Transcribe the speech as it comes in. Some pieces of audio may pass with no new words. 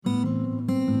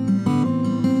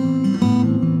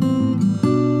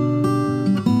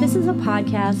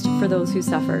podcast for those who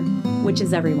suffer, which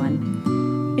is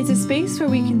everyone. It's a space where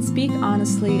we can speak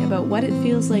honestly about what it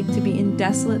feels like to be in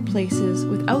desolate places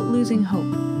without losing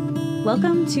hope.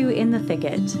 Welcome to In the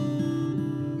Thicket.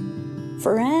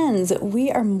 Friends,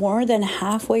 we are more than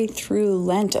halfway through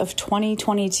Lent of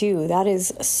 2022. That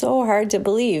is so hard to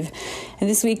believe. And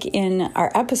this week in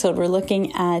our episode, we're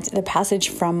looking at the passage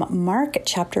from Mark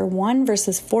chapter 1,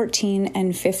 verses 14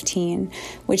 and 15,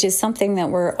 which is something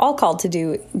that we're all called to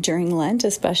do during Lent,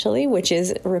 especially, which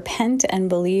is repent and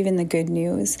believe in the good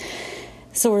news.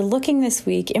 So we're looking this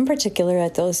week in particular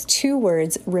at those two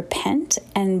words, repent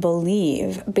and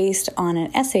believe, based on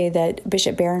an essay that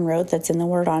Bishop Barron wrote that's in the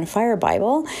Word on Fire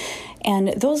Bible. And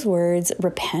those words,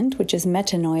 repent, which is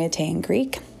metanoia in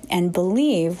Greek, and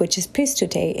believe, which is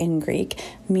pistote in Greek,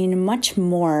 mean much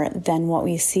more than what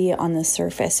we see on the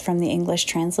surface from the English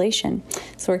translation.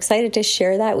 So we're excited to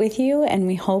share that with you, and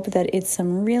we hope that it's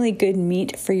some really good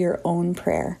meat for your own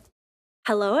prayer.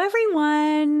 Hello,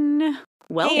 everyone.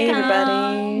 Welcome. Hey,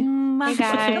 everybody. Hey,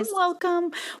 guys.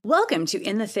 Welcome to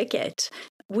In the Thicket.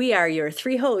 We are your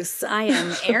three hosts. I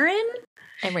am Erin.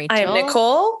 I'm Rachel. I'm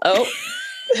Nicole. Oh,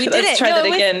 we did Let's it. try that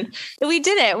again. We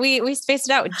did it. We spaced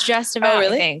it out just about. Oh,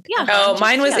 really? I think. Yeah. Oh,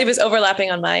 mine was, it was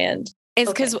overlapping on my end. It's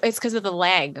because of the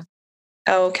lag.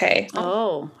 Oh, okay.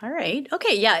 Oh, all right.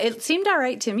 Okay, yeah, it seemed all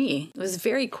right to me. It was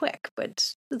very quick,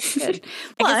 but it's good.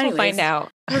 I guess we'll find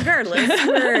out. Regardless,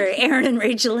 we're Erin and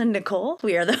Rachel and Nicole.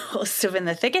 We are the hosts of In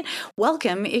the Thicket.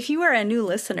 Welcome. If you are a new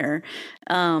listener,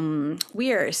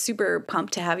 we are super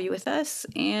pumped to have you with us.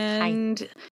 And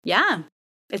yeah,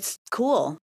 it's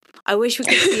cool. I wish we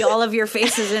could see all of your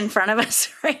faces in front of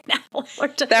us right now.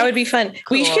 That would be fun.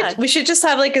 Cool. We should just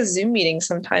have like a Zoom meeting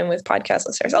sometime with podcast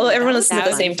listeners. Although everyone listens at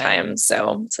the same time,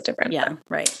 so it's a different. Yeah,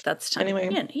 right. That's time. Anyway,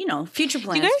 yeah, future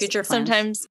plans. Do you guys future plans.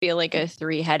 sometimes feel like a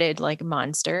three-headed like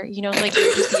monster? Like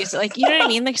you're just used to, like, you know what I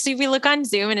mean? Like, so we look on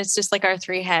Zoom and it's just like our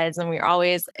three heads, and we're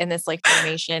always in this like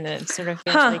formation, and it sort of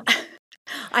feels like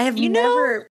I have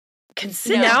never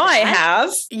considered. Now I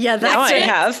have. Yeah, that's now it. I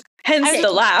have. Hence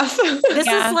the laugh. This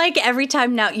is like every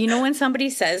time now, when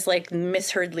somebody says like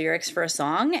misheard lyrics for a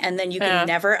song and then you can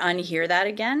never unhear that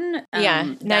again.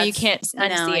 Now you can't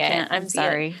unsee it. I'm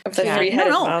sorry. Of the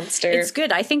three-headed monster. It's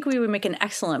good. I think we would make an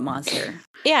excellent monster.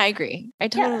 Yeah, I agree. I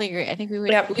totally agree. I think we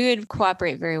would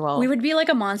cooperate very well. We would be like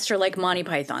a monster, like Monty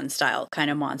Python style kind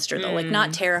of monster, though. Like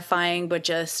not terrifying, but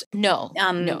just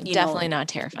definitely not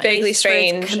terrifying. Vaguely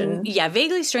strange.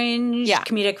 Vaguely strange. Yeah.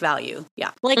 Comedic value. Yeah.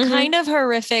 Like kind of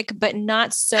horrific, but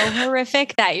not so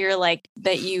horrific that you're like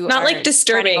not like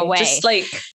disturbing, away. Just like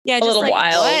a little like,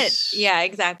 wild. What? Yeah,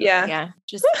 exactly. Yeah.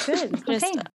 Just good. Just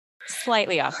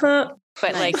slightly off.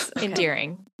 But nice. Like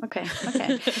endearing. Okay.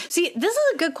 See, this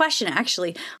is a good question,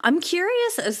 actually. I'm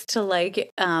curious as to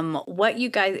like what you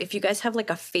guys, if you guys have like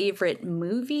a favorite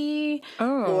movie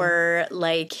or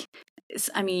like,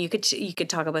 I mean, you could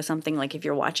talk about something like if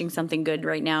you're watching something good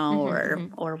right now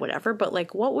or whatever. But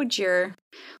like, what's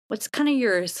kind of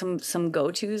your some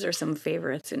go-tos or some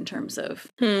favorites in terms of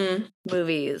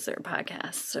movies or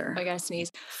podcasts or I gotta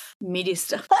sneeze media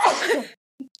stuff?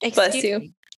 Bless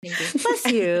you. Bless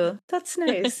you. That's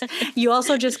nice. You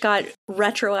also just got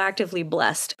retroactively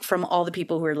blessed from all the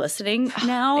people who are listening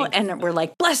now, and we're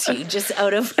like, bless you, just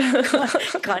out of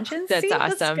conscience. That's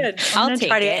awesome. That's I'll take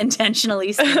try it. to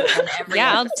intentionally.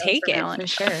 I'll take it for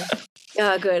sure.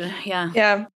 Yeah, good.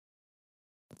 Yeah.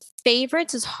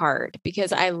 Favorites is hard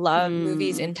because I love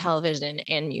movies and television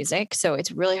and music. So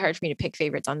it's really hard for me to pick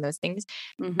favorites on those things.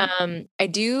 I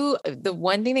do. The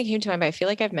one thing that came to mind, but I feel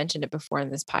like I've mentioned it before in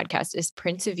this podcast, is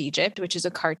Prince of Egypt, which is a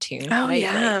cartoon. Oh,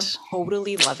 I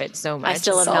totally love it so much. I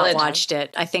still have not watched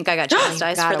it. I think I got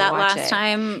chastised for that last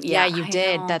time. Yeah, you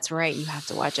did. That's right. You have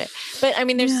to watch it. But I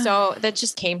mean, that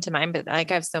just came to mind, but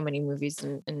like I have so many movies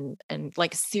and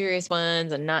like serious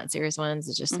ones and not serious ones.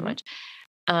 It's just so much.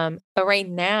 But right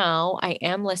now I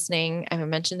am listening. I haven't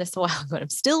mentioned this a while ago. I'm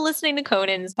still listening to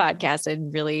Conan's podcast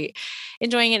and really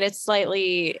enjoying it. It's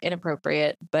slightly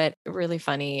inappropriate, but really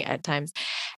funny at times.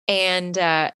 And,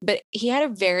 but he had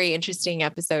a very interesting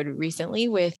episode recently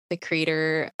with the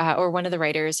creator, or one of the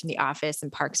writers from The Office and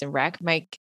Parks and Rec,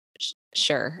 Mike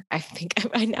Schur. I think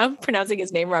I'm pronouncing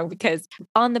his name wrong because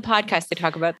on the podcast they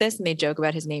talk about this and they joke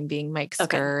about his name being Mike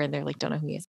Schur and they're like, don't know who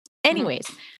he is. Anyways,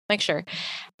 Mike Schur.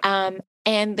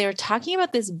 And they're talking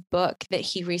about this book that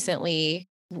he recently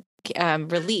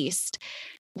released,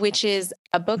 which is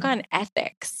a book on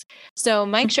ethics. So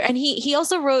Mike Schur, and he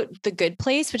also wrote The Good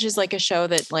Place, which is like a show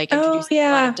that like introduces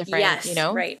a lot of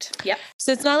different, right. Yep.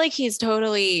 So it's not like he's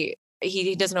totally,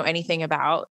 he doesn't know anything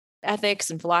about ethics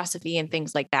and philosophy and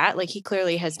things like that. Like he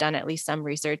clearly has done at least some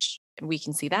research. We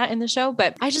can see that in the show,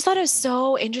 but I just thought it was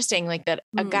so interesting, like that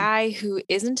a guy who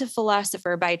isn't a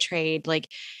philosopher by trade, like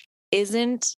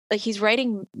isn't like he's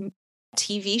writing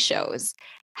TV shows,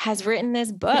 has written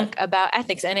this book about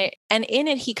ethics, and in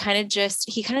it he kind of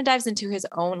dives into his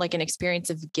own, like, an experience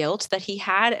of guilt that he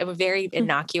had, a very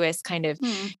innocuous kind of,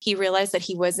 he realized that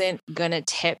he wasn't gonna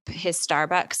tip his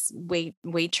Starbucks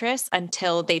waitress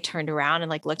until they turned around and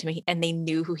like looked at me and they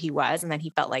knew who he was, and then he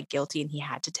felt like guilty and he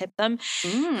had to tip them.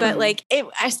 But like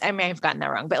I may have gotten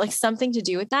that wrong, but like something to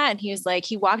do with that. And he was like,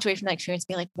 he walked away from that experience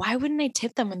being like, why wouldn't I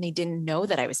tip them when they didn't know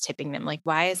that I was tipping them? Like,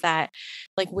 why is that?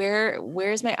 Like,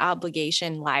 where's my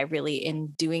obligation lie really in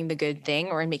doing the good thing,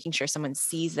 or in making sure someone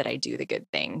sees that I do the good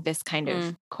thing? This kind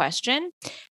of question.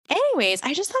 Anyways,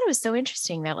 I just thought it was so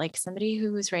interesting that like somebody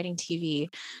who was writing TV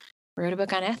wrote a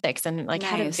book on ethics and like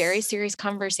had a very serious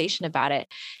conversation about it.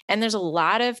 And there's a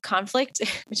lot of conflict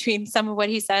between some of what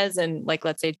he says and, like,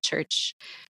 let's say church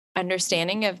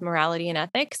understanding of morality and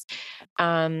ethics.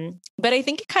 But I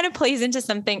think it kind of plays into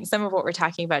some of what we're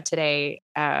talking about today,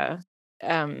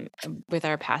 with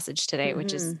our passage today,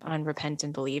 which is on repent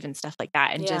and believe and stuff like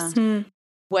that. And just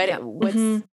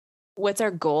what's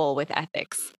our goal with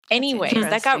ethics? Anyways,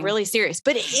 that got really serious,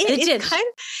 but it's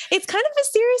kind of a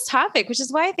serious topic, which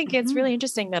is why I think it's really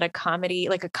interesting that a comedy,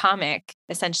 like a comic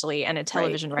essentially, and a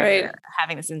television writer are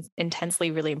having this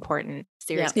intensely really important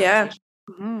serious conversation.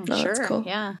 Sure. Cool.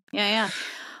 Yeah.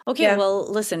 Okay.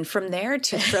 Well, listen, from there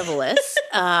to frivolous,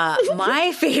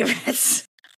 my favorites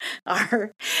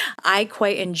are, I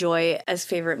quite enjoy, as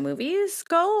favorite movies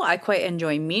go, I quite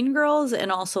enjoy Mean Girls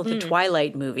and also the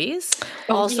Twilight movies.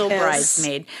 Also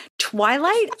Bridesmaid.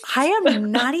 Twilight, I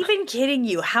am not even kidding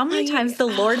you how many times the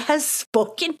Lord has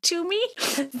spoken to me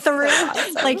through.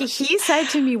 Like, he said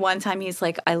to me one time, he's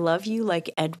like, I love you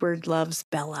like Edward loves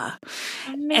Bella.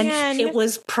 And it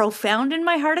was profound in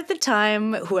my heart at the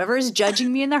time. Whoever is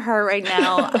judging me in their heart right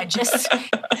now, this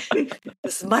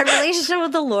is my relationship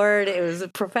with the Lord. It was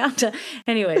profound.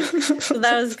 Anyways, so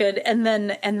that was good. And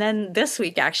then this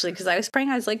week, actually, because I was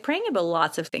praying about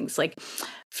lots of things, like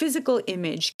physical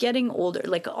image, getting older,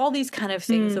 like all these kind of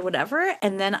things or whatever.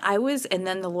 And then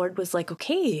the Lord was like,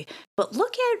 okay, but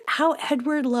look at how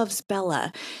Edward loves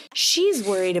Bella. She's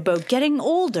worried about getting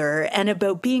older and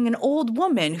about being an old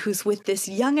woman who's with this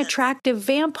young, attractive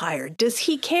vampire. Does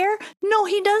he care? No,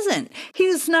 he doesn't. He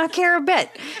does not care a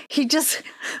bit. He just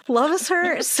loves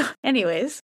her. So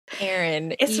anyways,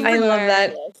 Aaron, I love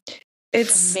that.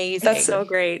 It's amazing. That's so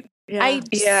great. Yeah. I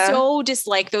so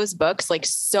dislike those books like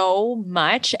so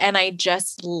much. And I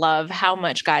just love how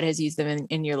much God has used them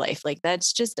in your life. Like,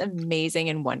 that's just amazing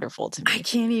and wonderful to me. I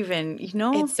can't even,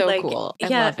 it's so cool. I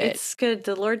love it. It's good.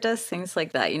 The Lord does things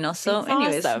like that, So it's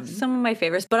anyways, awesome. Some of my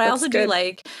favorites, but I also do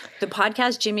like the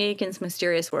podcast, Jimmy Akin's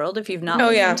Mysterious World. If you've not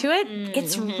listened to it,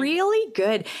 it's really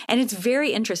good. And it's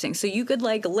very interesting. So you could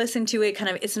like listen to it kind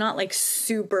of, it's not like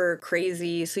super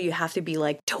crazy. So you have to be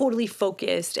like totally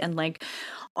focused and like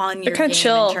on your game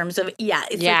chill in terms of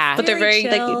but they're very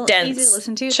chill, like dense, easy to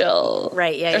listen to, chill,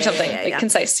 right? Or something like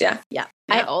concise.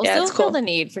 I also feel the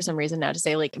need for some reason now to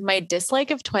say, like, my dislike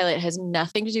of Twilight has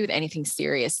nothing to do with anything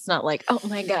serious. It's not like, oh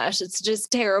my gosh, it's just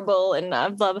terrible and blah,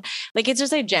 blah. Like, it's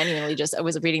just, I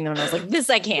was reading them and I was like, this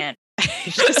I can't.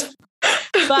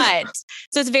 But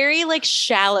so it's very like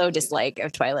shallow dislike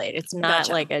of Twilight. It's not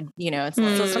like a, it's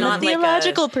not from a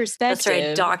theological perspective. That's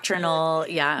right. Doctrinal.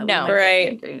 Yeah. No.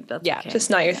 Right. That's okay.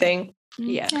 Just not your thing.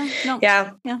 Yeah. No.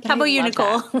 Yeah. How about you,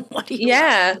 Nicole? What do you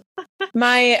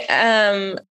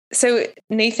my so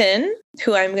Nathan,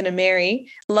 who I'm going to marry,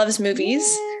 loves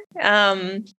movies.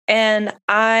 And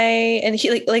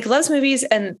he like loves movies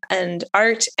and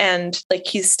art, and like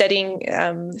he's studying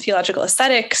theological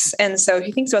aesthetics, and so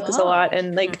he thinks about this a lot,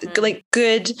 and like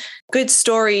good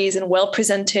stories and well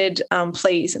presented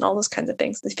plays and all those kinds of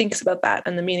things. He thinks about that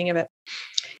and the meaning of it.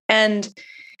 And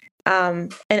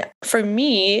for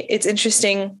me, it's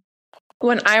interesting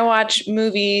when I watch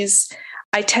movies,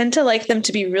 I tend to like them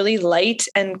to be really light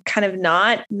and kind of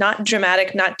not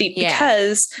dramatic, not deep,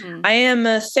 because I am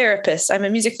a therapist. I'm a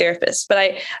music therapist,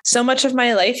 but so much of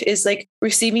my life is like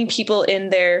receiving people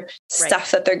in their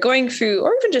stuff that they're going through,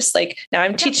 or even just like now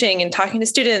I'm teaching and talking to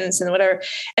students and whatever.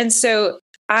 And so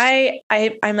I'm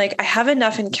like, I have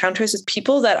enough encounters with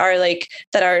people that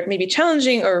are maybe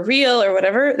challenging or real or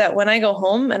whatever, that when I go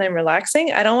home and I'm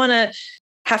relaxing, I don't want to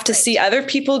have to see other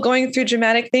people going through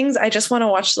dramatic things. I just want to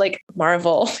watch like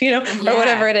Marvel, or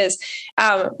whatever it is.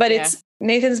 But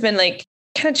Nathan's been like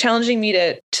kind of challenging me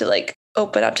to like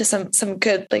open up to some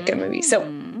good, like good movies. So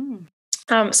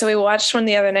So we watched one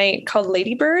the other night called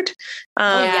Lady Bird.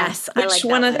 Yes, I which like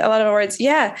won that a lot of awards.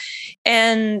 Yeah,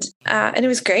 and it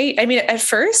was great. I mean, at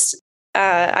first,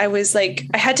 I was like,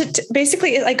 I had to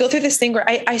basically I go through this thing where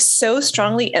I so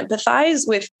strongly empathize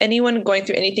with anyone going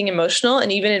through anything emotional,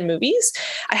 and even in movies,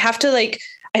 I have to like.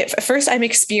 At first, I'm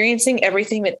experiencing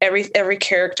everything that every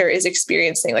character is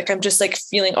experiencing. Like I'm just like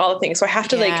feeling all the things. So I have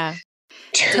to like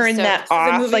turn that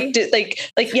off. Like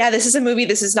yeah, this is a movie.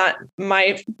 This is not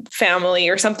my family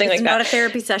or something like that. It's not a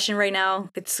therapy session right now.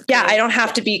 It's yeah, I don't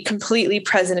have to be completely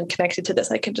present and connected to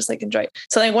this. I can just like enjoy it.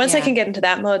 So like once I can get into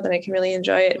that mode, then I can really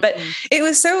enjoy it. But it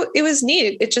was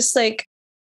neat. It just like,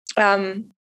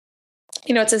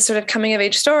 it's a sort of coming of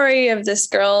age story of this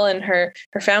girl and her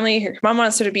family. Her mom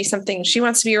wants her to be something. She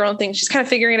wants to be her own thing. She's kind of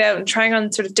figuring it out and trying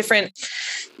on sort of different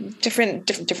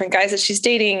guys that she's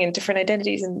dating and different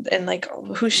identities and like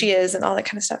who she is and all that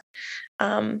kind of stuff.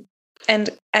 And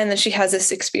then she has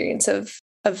this experience of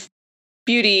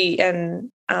beauty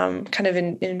and kind of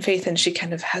in faith, and she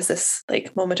kind of has this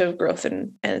like moment of growth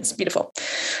and it's beautiful.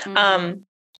 And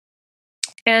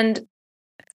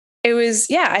it was,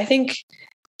 I think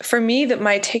for me that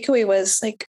my takeaway was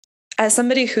like, as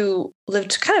somebody who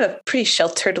lived kind of a pretty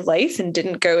sheltered life and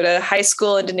didn't go to high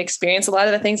school and didn't experience a lot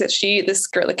of the things that this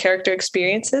girl, the character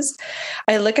experiences,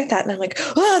 I look at that and I'm like,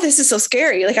 oh, this is so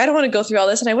scary. Like, I don't want to go through all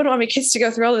this, and I wouldn't want my kids to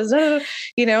go through all this,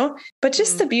 but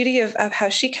just the beauty of how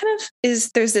she kind of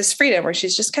is, there's this freedom where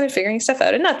she's just kind of figuring stuff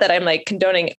out. And not that I'm like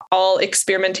condoning all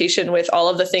experimentation with all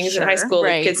of the things in high school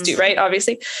that kids do, right?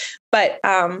 Obviously. But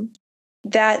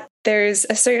that there's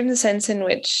a certain sense in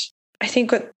which I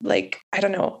think I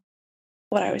don't know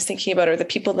what I was thinking about, or the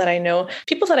people that I know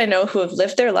who have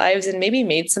lived their lives and maybe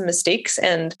made some mistakes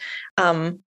and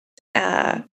lived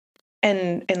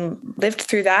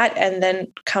through that and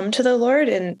then come to the Lord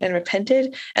and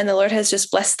repented, and the Lord has just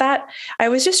blessed that. I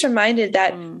was just reminded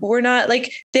that we're not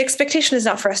like, the expectation is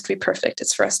not for us to be perfect.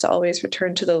 It's for us to always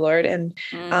return to the Lord and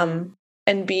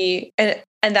be,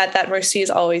 and that mercy is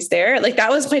always there. Like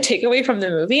that was my takeaway from the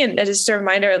movie. And just a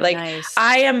reminder, like, nice.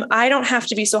 I don't have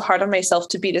to be so hard on myself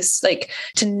to be this, like,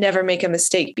 to never make a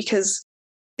mistake, because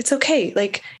it's okay.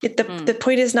 Like the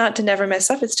point is not to never mess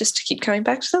up. It's just to keep coming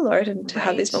back to the Lord and to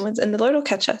have these moments, and the Lord will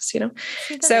catch us, So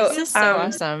this is so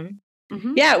awesome.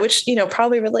 Yeah, which,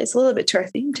 probably relates a little bit to our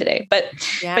theme today, but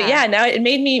now it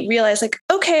made me realize, like,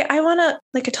 okay, I want to,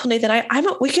 like I told Nathan,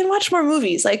 we can watch more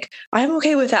movies. Like I'm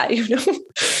okay with that,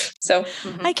 So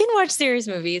I can watch serious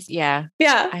movies. Yeah.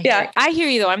 I hear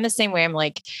you though. I'm the same way. I'm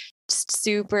like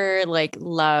super like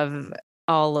love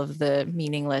all of the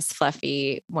meaningless,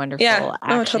 fluffy, wonderful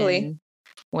action, totally.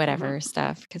 Whatever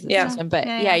stuff. Cause it's awesome. But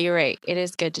you're right. It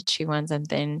is good to chew on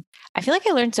something. I feel like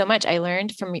I learned so much. I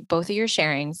learned from both of your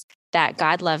sharings that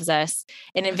God loves us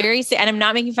and and I'm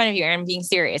not making fun of you, Erin, I'm being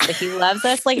serious. Like he loves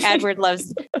us like Edward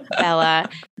loves Bella.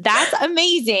 That's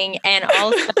amazing. And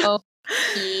also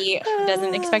he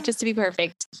doesn't expect us to be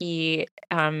perfect. He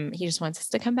just wants us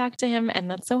to come back to him, and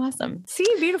that's so awesome. See,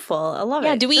 beautiful. I love it.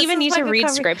 Yeah. Do we even need to read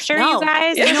scripture, you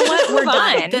guys? You know what? We're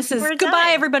done. This is goodbye,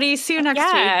 everybody. See you next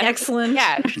week. Excellent.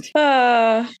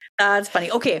 Yeah. That's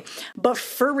funny. Okay. But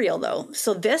for real though,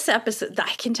 so this episode,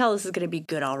 I can tell this is going to be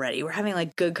good already. We're having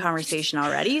like good conversation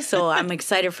already. So I'm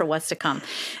excited for what's to come.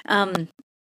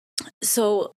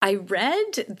 So I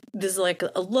read, this is like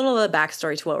a little of the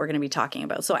backstory to what we're going to be talking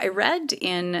about. So I read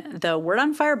in the Word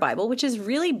on Fire Bible, which is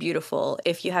really beautiful.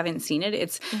 If you haven't seen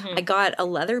it, I got a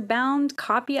leather bound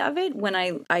copy of it when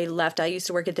I left. I used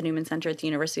to work at the Newman Center at the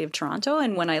University of Toronto.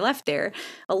 And when I left there,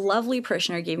 a lovely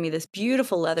parishioner gave me this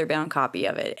beautiful leather bound copy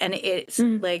of it. And it's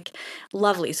like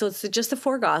lovely. So it's just the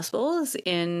 4 Gospels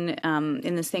in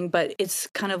this thing, but it's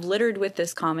kind of littered with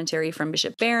this commentary from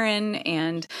Bishop Barron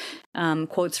and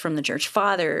quotes from the Church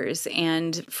Fathers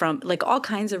and from like all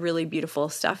kinds of really beautiful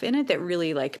stuff in it that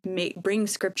really like bring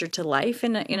scripture to life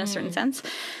in a certain sense.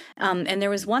 And there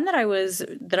was one that I was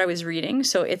reading.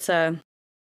 So it's an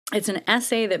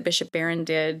essay that Bishop Barron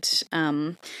did,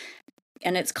 and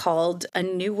it's called A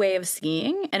New Way of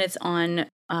Seeing, and it's on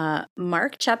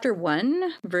Mark chapter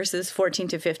 1 verses 14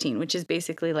 to 15, which is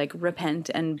basically like repent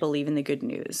and believe in the good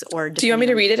news. Or do you want me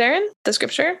to read it, Erin? The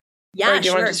scripture? Yeah,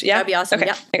 sure. That'd be awesome. Okay.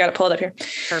 Yep. I got to pull it up here.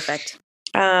 Perfect.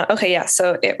 Okay. Yeah.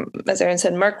 So as Erin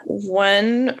said, Mark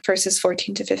 1 verses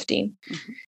 14 to 15.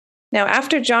 Now,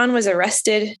 after John was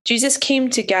arrested, Jesus came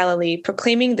to Galilee,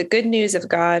 proclaiming the good news of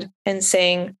God and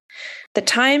saying, "The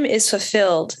time is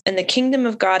fulfilled and the kingdom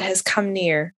of God has come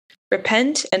near.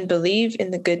 Repent and believe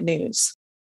in the good news."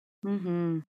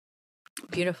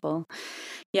 Beautiful.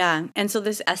 Yeah. And so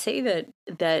this essay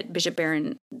that Bishop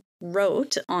Barron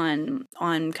wrote on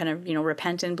kind of,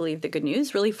 repent and believe the good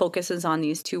news really focuses on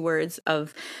these two words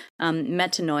of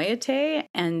metanoite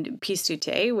and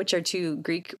pistute, which are two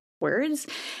Greek words,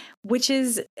 which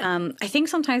is, I think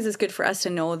sometimes it's good for us to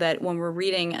know that when we're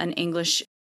reading an English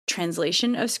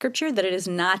translation of scripture, that it is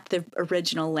not the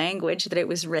original language that it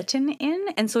was written in.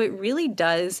 And so it really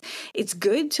does, it's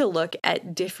good to look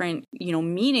at different,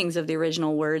 meanings of the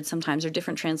original words sometimes, or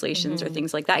different translations or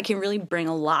things like that. It can really bring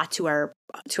a lot to our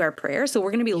prayer. So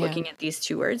we're going to be looking at these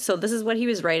two words. So this is what he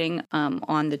was writing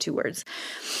on the two words.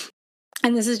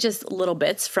 And this is just little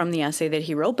bits from the essay that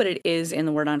he wrote, but it is in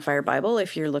the Word on Fire Bible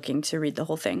if you're looking to read the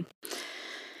whole thing.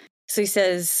 So he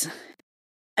says,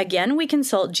 again, we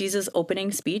consult Jesus'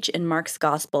 opening speech in Mark's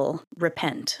Gospel,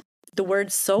 repent. The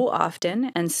word so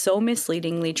often and so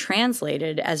misleadingly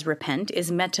translated as repent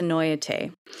is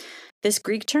metanoite. This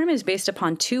Greek term is based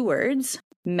upon two words,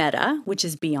 meta, which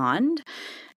is beyond,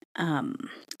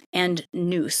 and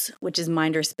nous, which is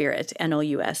mind or spirit,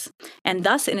 N-O-U-S. And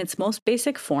thus, in its most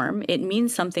basic form, it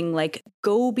means something like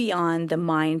go beyond the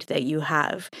mind that you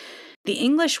have. The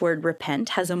English word repent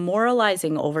has a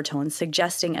moralizing overtone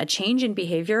suggesting a change in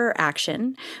behavior or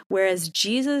action, whereas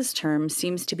Jesus' term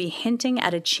seems to be hinting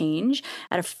at a change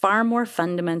at a far more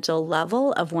fundamental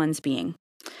level of one's being.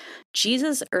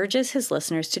 Jesus urges his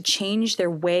listeners to change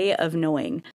their way of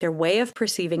knowing, their way of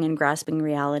perceiving and grasping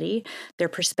reality, their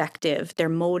perspective, their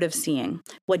mode of seeing.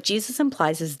 What Jesus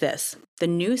implies is this: the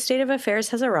new state of affairs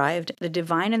has arrived, the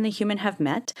divine and the human have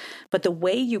met, but the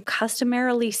way you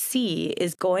customarily see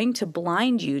is going to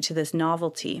blind you to this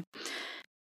novelty.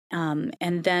 And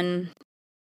then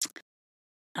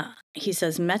he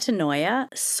says, metanoia,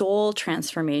 soul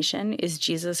transformation, is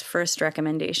Jesus' first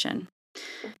recommendation.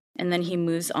 And then he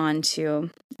moves on to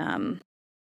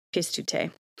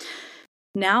pistute.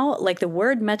 Now, like the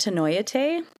word metanoia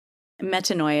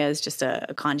is just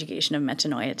a conjugation of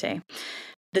metanoite.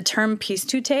 The term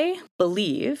pistute,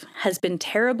 believe, has been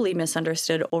terribly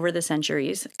misunderstood over the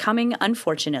centuries, coming,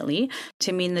 unfortunately,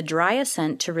 to mean the dry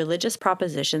assent to religious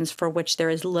propositions for which there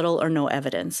is little or no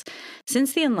evidence.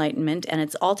 Since the Enlightenment and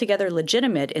its altogether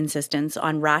legitimate insistence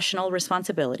on rational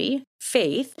responsibility,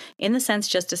 faith, in the sense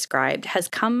just described, has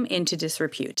come into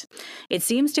disrepute. It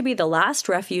seems to be the last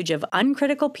refuge of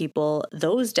uncritical people,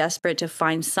 those desperate to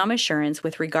find some assurance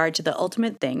with regard to the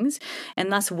ultimate things,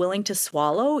 and thus willing to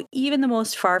swallow even the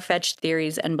most far-fetched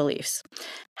theories and beliefs.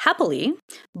 Happily,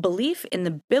 belief in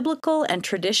the biblical and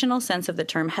traditional sense of the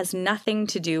term has nothing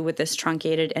to do with this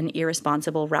truncated and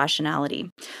irresponsible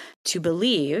rationality. To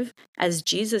believe, as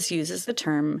Jesus uses the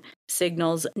term,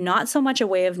 signals not so much a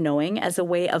way of knowing as a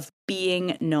way of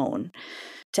being known.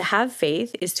 To have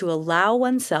faith is to allow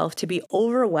oneself to be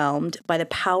overwhelmed by the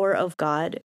power of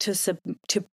God, to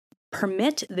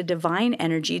permit the divine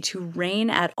energy to reign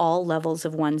at all levels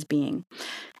of one's being.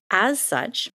 As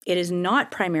such, it is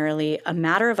not primarily a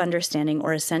matter of understanding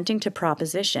or assenting to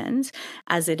propositions,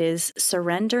 as it is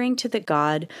surrendering to the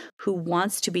God who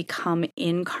wants to become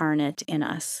incarnate in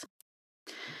us.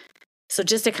 So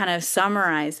just to kind of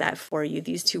summarize that for you,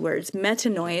 these two words,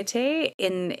 metanoite,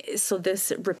 so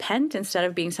this repent, instead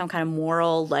of being some kind of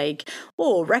moral, like,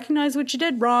 oh, recognize what you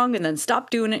did wrong and then stop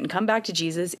doing it and come back to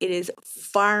Jesus, it is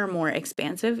far more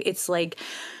expansive. It's like,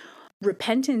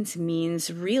 repentance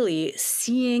means really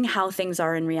seeing how things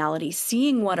are in reality,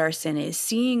 seeing what our sin is,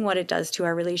 seeing what it does to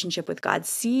our relationship with God,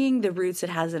 seeing the roots it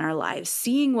has in our lives,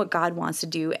 seeing what God wants to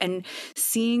do, and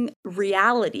seeing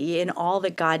reality in all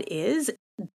that God is,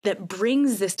 that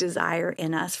brings this desire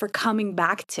in us for coming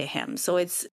back to him. So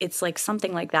it's like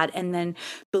something like that. And then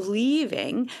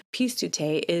believing,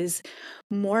 pistute, is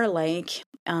more like,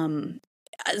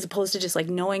 as opposed to just like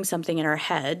knowing something in our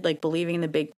head, like believing the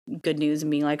big good news and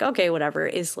being like, okay, whatever,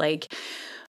 is like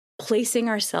placing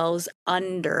ourselves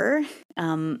under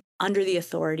the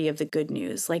authority of the good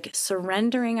news, like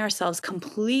surrendering ourselves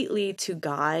completely to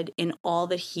God in all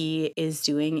that he is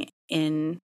doing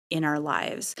in our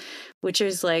lives, which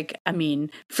is like, I mean,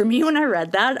 for me, when I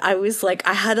read that, I was like,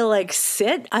 I had to like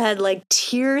sit, I had like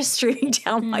tears streaming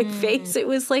down my face. It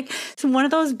was like one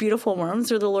of those beautiful moments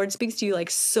where the Lord speaks to you like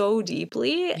so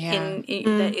deeply.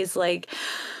 That is like,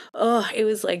 oh, it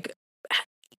was like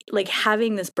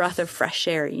having this breath of fresh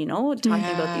air, talking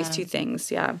about these two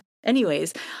things. Yeah.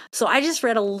 Anyways, so I just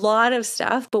read a lot of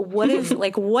stuff, but what is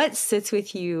like, what sits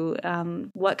with you?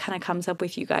 What kind of comes up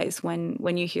with you guys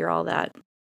when you hear all that?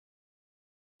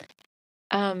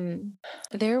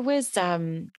 There was,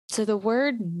 so the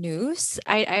word nous,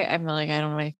 I'm like,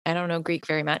 I don't know Greek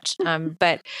very much.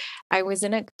 But I was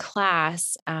in a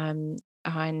class,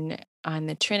 on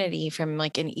the Trinity from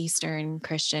like an Eastern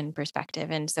Christian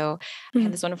perspective. And so I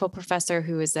had this wonderful professor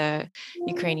who was a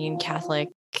Ukrainian Catholic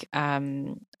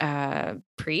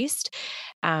priest.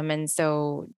 And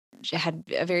so had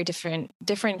a very different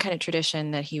kind of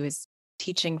tradition that he was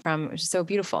teaching from, which is so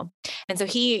beautiful. And so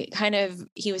he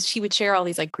would share all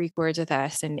these like Greek words with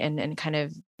us and kind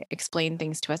of explain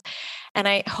things to us. And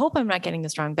I hope I'm not getting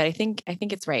this wrong, but I think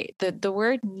it's right. The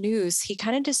word nous, he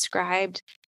kind of described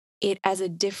it as a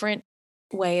different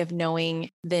way of knowing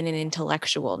than an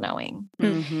intellectual knowing.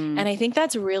 Mm-hmm. And I think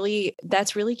that's really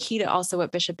key to also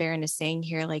what Bishop Barron is saying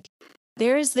here. Like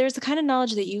there's the kind of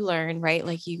knowledge that you learn, right?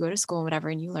 Like you go to school and whatever,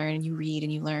 and you learn and you read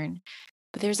and you learn,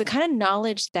 but there's a kind of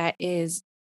knowledge that is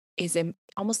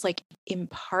almost like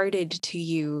imparted to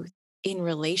you in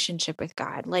relationship with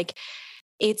God. Like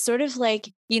it's sort of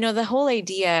like, the whole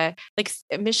idea, like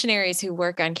missionaries who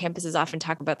work on campuses often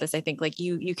talk about this. I think like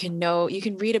you can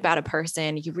read about a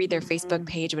person, you read their Facebook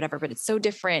page, whatever, but it's so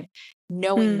different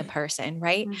knowing the person,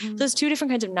 right? So there's two different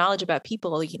kinds of knowledge about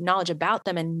people, like knowledge about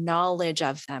them and knowledge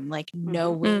of them, like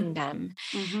knowing them.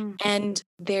 And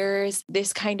there's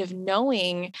this kind of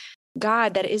knowing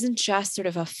God that isn't just sort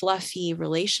of a fluffy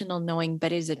relational knowing,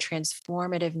 but is a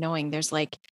transformative knowing.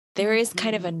 There is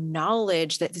kind of a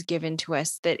knowledge that's given to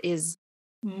us that is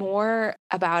more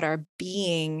about our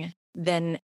being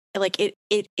than like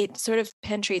it sort of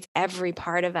penetrates every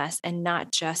part of us and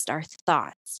not just our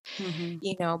thoughts,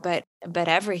 but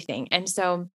everything. And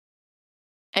so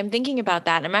I'm thinking about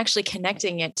that. And I'm actually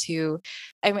connecting it to,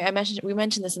 we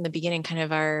mentioned this in the beginning, kind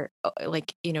of our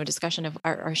discussion of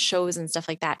our shows and stuff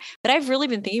like that. But I've really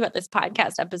been thinking about this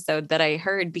podcast episode that I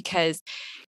heard, because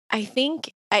I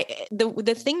think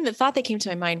the thought that came to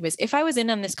my mind was, if I was in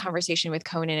on this conversation with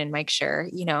Conan and Mike Schur,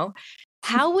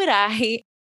 how would I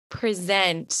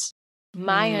present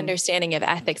my understanding of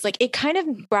ethics? Like it kind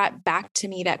of brought back to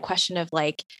me that question of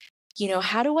like,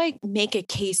 how do I make a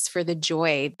case for the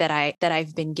joy that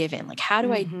I've been given? Like, how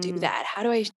do I do that?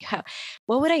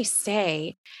 What would I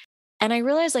say? And I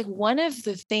realized like one of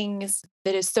the things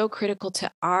that is so critical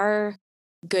to our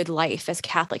good life as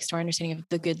Catholics, to our understanding of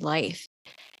the good life,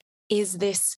 is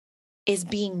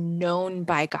being known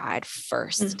by God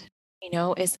first,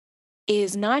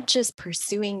 is not just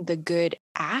pursuing the good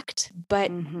act,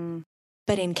 but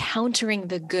encountering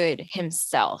the good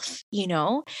himself,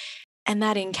 and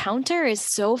that encounter is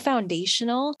so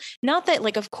foundational. Not that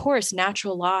like, of course,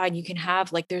 natural law, and you can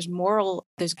have like, there's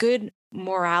good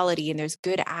morality and there's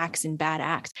good acts and bad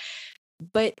acts,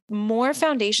 but more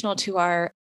foundational to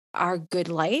our good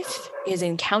life is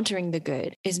encountering the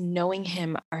good, is knowing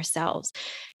him ourselves,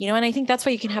 and I think that's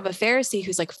why you can have a Pharisee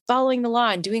who's like following the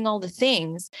law and doing all the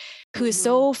things, who is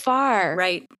so far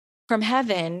from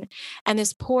heaven, and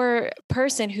this poor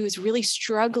person who's really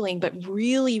struggling, but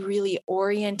really, really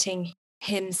orienting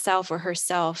himself or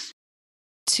herself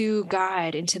to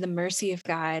God and to the mercy of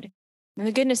God and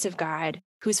the goodness of God,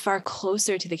 who's far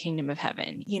closer to the kingdom of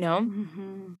heaven,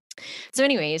 So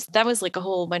anyways, that was like a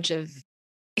whole bunch of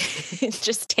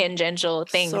just tangential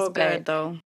things. So good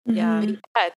though. Yeah.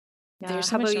 There's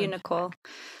How about you, Nicole?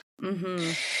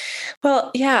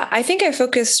 Well, yeah, I think I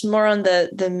focused more on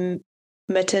the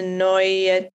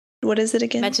metanoia. What is it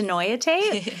again?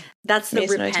 Metanoia. That's the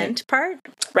repent part.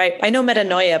 Right. I know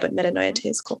metanoia, but metanoia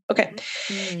is cool. Okay.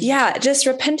 Yeah. Just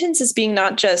repentance is being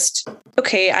not just,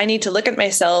 okay, I need to look at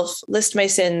myself, list my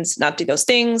sins, not do those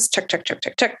things, check,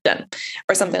 done,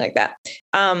 or something like that.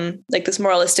 Like this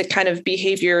moralistic kind of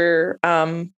behavior.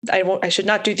 I should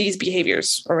not do these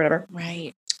behaviors or whatever.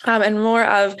 Right. And more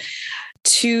of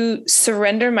to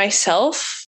surrender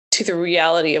myself to the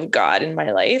reality of God in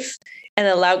my life, and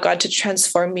allow God to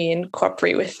transform me and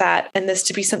cooperate with that. And this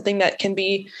to be something that can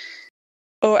be,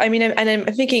 I'm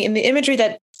thinking in the imagery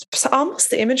that almost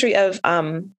the imagery of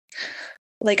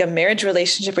like a marriage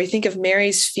relationship, where you think of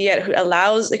Mary's fiat,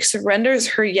 who surrenders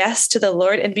her yes to the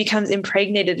Lord and becomes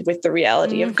impregnated with the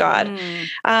reality of God.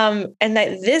 And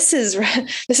that this is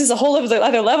a whole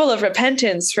other level of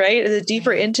repentance, right? The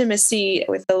deeper intimacy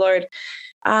with the Lord.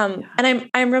 And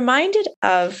I'm reminded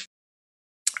of,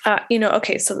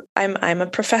 okay, so I'm a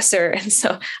professor. And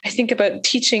so I think about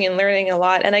teaching and learning a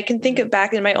lot. And I can think of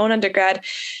back in my own undergrad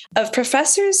of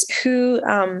professors who,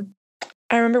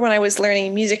 I remember when I was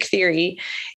learning music theory,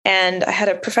 and I had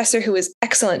a professor who was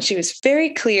excellent. She was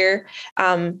very clear.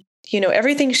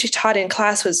 Everything she taught in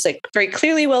class was like very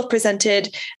clearly well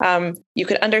presented. You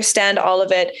could understand all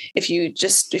of it. If you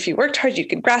worked hard, you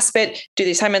could grasp it, do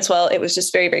the assignments well. It was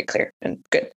just very, very clear and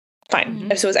good.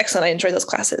 Fine. So it was excellent. I enjoyed those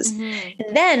classes.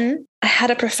 And then I had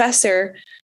a professor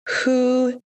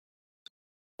who,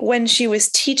 when she was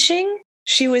teaching,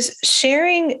 she was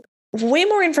sharing way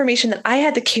more information than I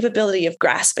had the capability of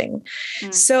grasping.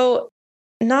 So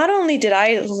not only did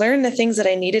I learn the things that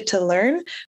I needed to learn,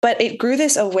 but it grew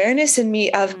this awareness in me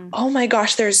of, oh my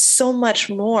gosh, there's so much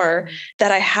more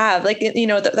that I have. Like, you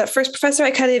know, that first professor,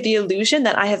 I kind of had the illusion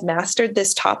that I have mastered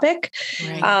this topic.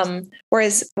 Right.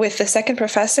 Whereas with the second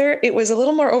professor, it was a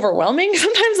little more overwhelming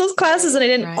sometimes, those classes, and I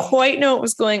didn't quite know what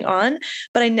was going on,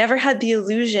 but I never had the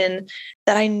illusion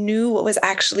that I knew what was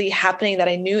actually happening, that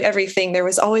I knew everything. There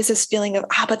was always this feeling of,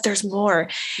 but there's more.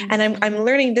 And I'm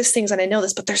learning these things and I know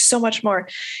this, but there's so much more.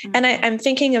 And I'm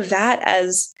thinking of that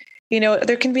as, you know,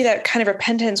 there can be that kind of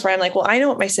repentance where I'm like, well, I know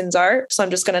what my sins are, so I'm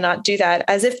just going to not do that,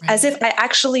 as if I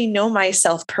actually know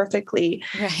myself perfectly.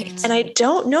 Right. And I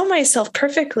don't know myself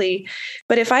perfectly,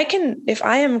 but if I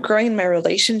am growing in my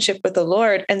relationship with the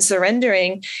Lord and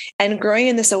surrendering and growing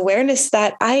in this awareness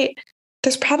that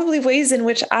there's probably ways in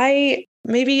which I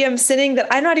maybe am sinning that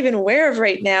I'm not even aware of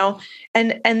right now.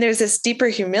 And there's this deeper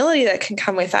humility that can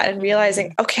come with that, and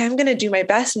realizing, okay, I'm going to do my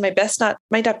best, and my best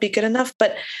might not be good enough,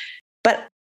 but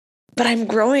I'm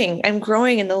growing, and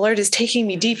the Lord is taking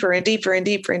me deeper and deeper and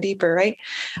deeper and deeper. Right.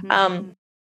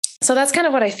 So that's kind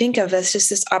of what I think of as just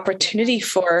this opportunity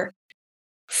for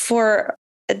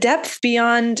a depth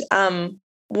beyond,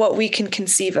 what we can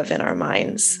conceive of in our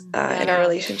minds, in our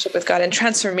relationship with God, and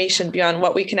transformation beyond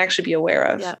what we can actually be aware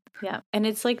of. Yeah. Yeah. And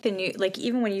it's like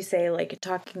even when you say, like,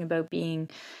 talking about being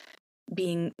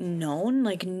known,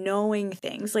 like knowing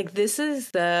things, like this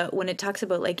is when it talks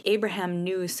about, like, Abraham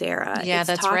knew Sarah. Yeah, it's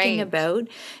that's talking right. about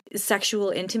sexual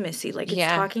intimacy. Like, it's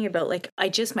talking about, like,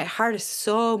 my heart is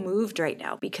so moved right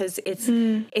now, because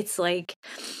it's like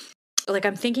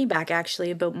I'm thinking back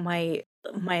actually about my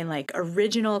like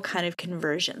original kind of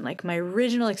conversion, like my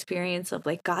original experience of,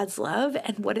 like, God's love,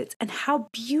 and how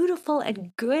beautiful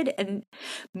and good and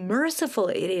merciful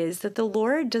it is that the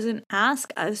Lord doesn't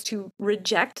ask us to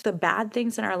reject the bad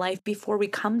things in our life before we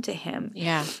come to him.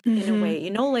 Yeah. In a way, you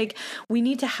know, like, we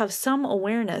need to have some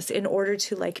awareness in order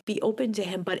to, like, be open to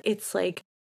him. But it's like,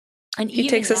 and he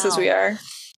takes us as we are.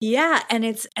 Yeah. And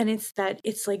it's that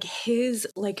it's like his,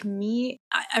 like, me,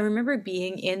 I remember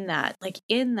being in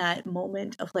that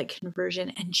moment of, like,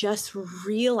 conversion, and just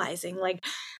realizing, like,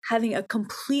 having a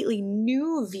completely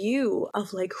new view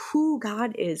of, like, who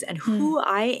God is and who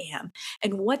I am,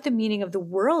 and what the meaning of the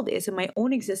world is in my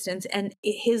own existence, and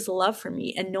his love for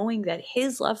me, and knowing that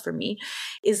his love for me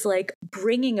is, like,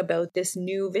 bringing about this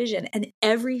new vision, and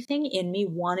everything in me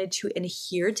wanted to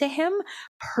adhere to him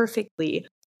perfectly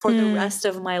for the rest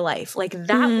of my life. Like,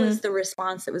 that was the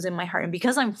response that was in my heart. And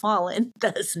because I'm fallen,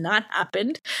 that has not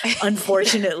happened,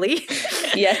 unfortunately.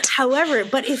 Yet. However,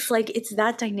 but it's like, it's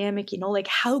that dynamic, you know, like,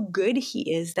 how good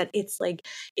he is, that it's like,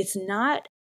 it's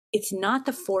not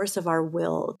the force of our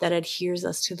will that adheres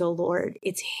us to the Lord.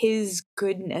 It's his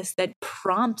goodness that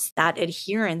prompts that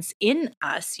adherence in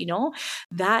us, you know,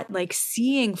 that, like,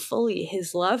 seeing fully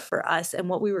his love for us and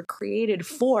what we were created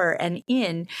for and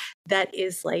in, that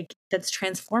is, like, that's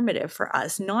transformative for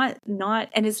us. Not,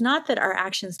 and it's not that our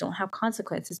actions don't have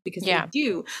consequences, because they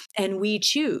do, and we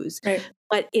choose. Right.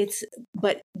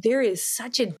 But there is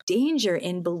such a danger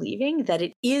in believing that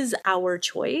it is our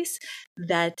choice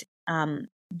that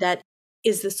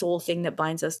is the sole thing that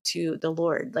binds us to the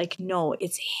Lord. Like, no,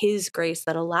 it's his grace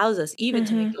that allows us even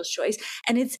to make those choices.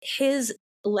 And it's his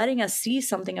letting us see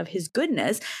something of his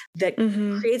goodness that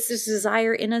creates this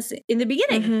desire in us in the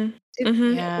beginning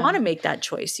to want to make that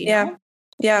choice, you know?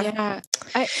 Yeah.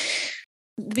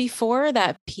 Before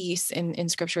that piece in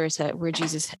scripture where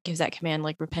Jesus gives that command,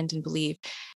 like, repent and believe,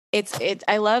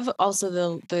 I love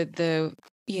also the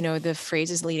you know, the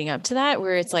phrases leading up to that,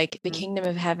 where it's like, the kingdom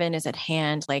of heaven is at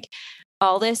hand, like,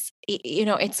 all this, you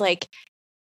know, it's like,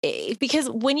 because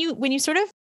when you sort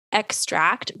of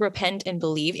extract repent and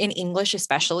believe in English,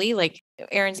 especially, like,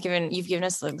 you've given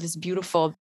us, like, this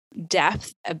beautiful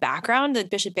depth of background that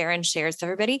Bishop Barron shares with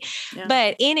everybody. Yeah.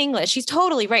 But in English, she's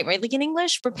totally right? Like, in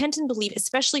English, repent and believe,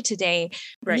 especially today,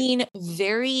 mean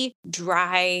very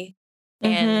dry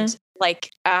and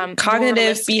like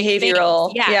cognitive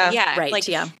behavioral. Yeah. Right. Like,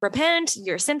 repent,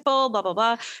 you're sinful, blah, blah,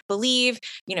 blah. Believe,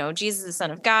 you know, Jesus is the Son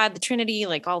of God, the Trinity,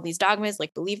 like, all these dogmas,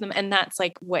 like, believe them. And that's,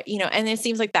 like, what, you know, and it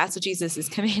seems like that's what Jesus is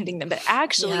commanding them. But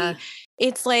actually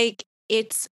it's like,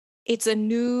 it's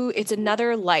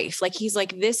another life. Like, he's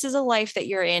like, this is a life that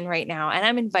you're in right now, and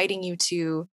I'm inviting you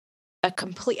to a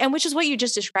complete, and which is what you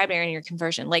just described, Erin, in your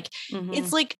conversion. Like,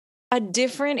 it's like a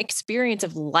different experience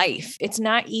of life. It's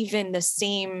not even the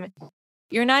same.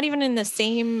 You're not even in the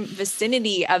same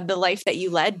vicinity of the life that you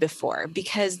led before,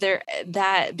 because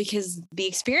because the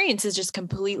experience is just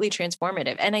completely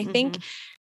transformative. And I think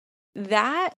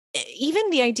that even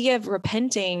the idea of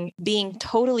repenting being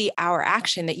totally our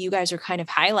action that you guys are kind of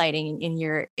highlighting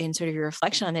in sort of your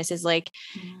reflection on this is like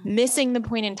missing the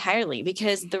point entirely,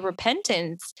 because the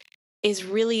repentance is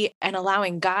really an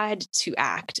allowing God to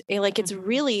act. Like, it's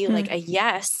really like a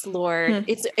yes, Lord.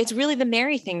 It's really the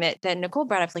Mary thing that Nicole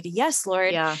brought up, like, yes,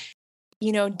 Lord,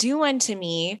 do unto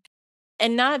me.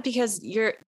 And not because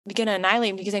you're going to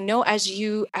annihilate me, because I know as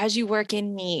you work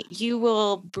in me, you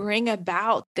will bring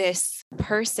about this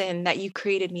person that you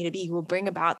created me to be. You will bring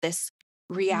about this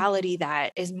reality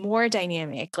that is more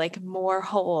dynamic, like more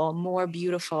whole, more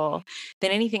beautiful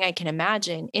than anything I can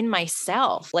imagine in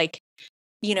myself. Like,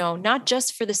 not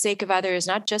just for the sake of others,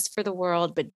 not just for the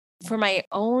world, but for my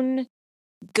own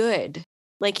good.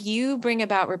 Like, you bring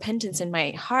about repentance in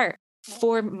my heart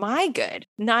for my good,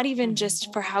 not even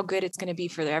just for how good it's going to be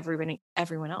for everyone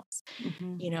else,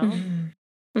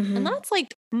 and that's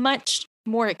like much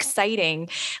more exciting.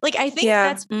 Like, I think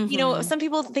that's, some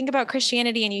people think about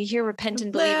Christianity and you hear repent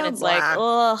and believe, and it's like,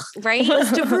 ugh, right?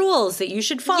 List of rules that you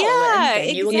should follow. Yeah,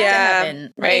 and you will get to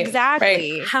heaven. Right.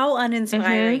 Exactly. Right. How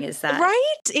uninspiring is that?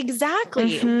 Right.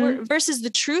 Exactly. Versus the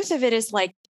truth of it is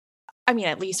like, I mean,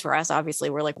 at least for us, obviously,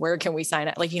 we're like, where can we sign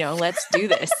up? Like, let's do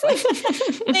this. Like,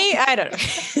 I don't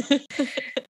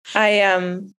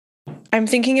know. I'm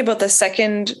thinking about the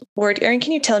second word. Erin,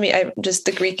 can you tell me? I'm just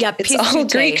the Greek. Yeah, it's all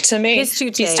Greek to me.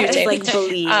 Pistute, like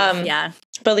believe.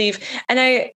 Believe.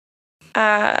 And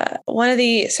one of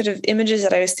the sort of images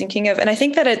that I was thinking of, and I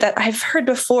think that I've heard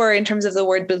before in terms of the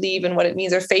word believe and what it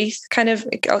means, or faith, kind of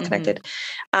all connected.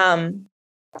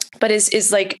 But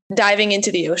is like diving into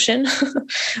the ocean,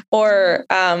 or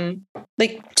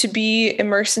like to be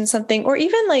immersed in something, or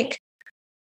even like,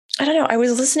 I don't know. I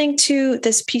was listening to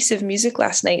this piece of music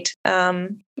last night.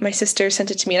 My sister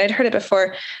sent it to me, and I'd heard it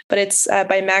before, but it's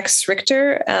by Max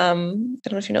Richter. I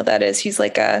don't know if you know who that is. He's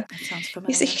like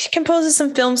he composes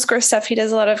some film score stuff. He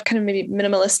does a lot of kind of maybe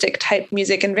minimalistic type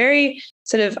music, and very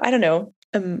sort of, I don't know.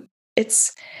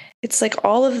 It's like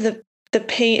all of the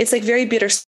pain. It's like very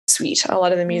bittersweet, a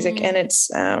lot of the music, and it's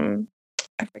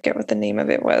I forget what the name of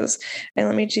it was, and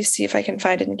let me just see if I can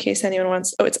find it in case anyone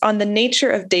wants. It's On the Nature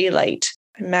of Daylight,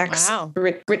 Max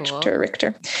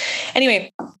Richter.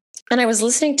 Anyway, and I was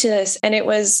listening to this, and it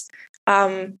was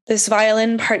this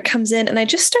violin part comes in, and I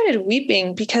just started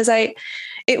weeping because I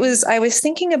was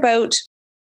thinking about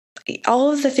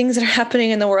all of the things that are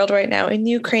happening in the world right now in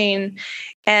Ukraine,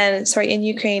 and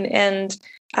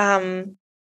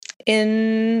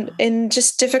in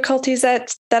just difficulties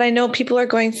that I know people are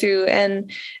going through,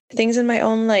 and things in my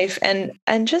own life, and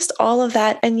just all of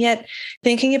that. And yet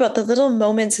thinking about the little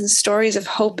moments and stories of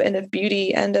hope and of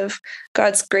beauty and of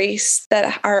God's grace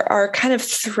that are kind of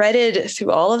threaded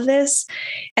through all of this,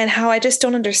 and how I just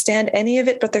don't understand any of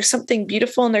it, but there's something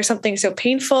beautiful and there's something so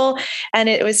painful. And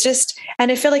it was just,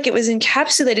 and I feel like it was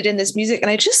encapsulated in this music, and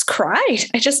I just cried.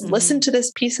 I just listened to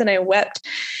this piece and I wept.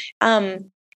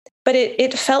 But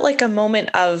it felt like a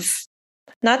moment of,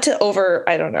 not to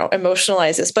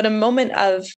emotionalize this, but a moment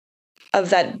of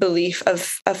that belief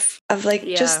of like,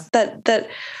 just that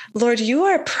Lord, you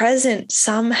are present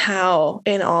somehow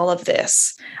in all of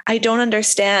this. I don't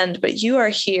understand, but you are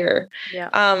here.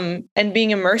 And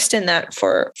being immersed in that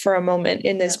for a moment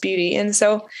in this beauty. And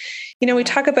so, we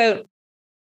talk about,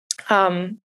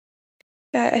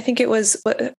 I think it was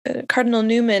Cardinal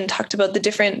Newman talked about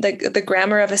the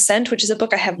Grammar of Ascent, which is a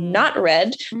book I have not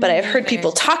read, but I've heard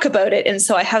people talk about it. And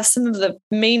so I have some of the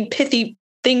main pithy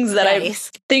things that I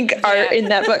think are in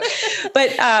that book.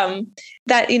 But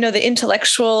that, the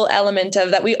intellectual element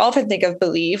of that, we often think of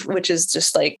believe, which is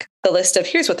just like the list of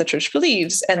here's what the church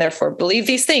believes, and therefore believe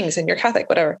these things, and you're Catholic,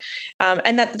 whatever.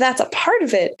 And that's a part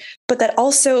of it, but that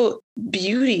also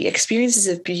beauty, experiences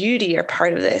of beauty are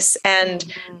part of this, and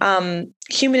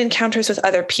human encounters with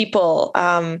other people,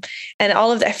 and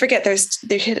all of that. I forget, there's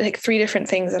like 3 different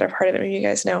things that are part of it. Maybe you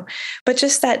guys know, but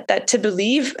just that to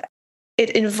believe,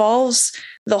 it involves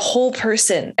the whole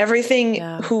person, everything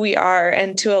who we are,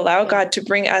 and to allow God to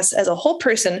bring us as a whole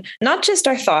person, not just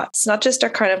our thoughts, not just our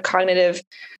kind of cognitive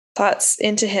thoughts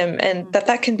into him. And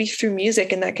that can be through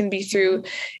music, and that can be through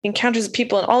encounters with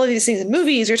people, and all of these things, and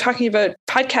movies. You're talking about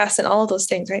podcasts and all of those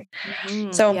things, right?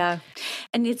 So,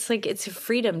 and it's like, it's a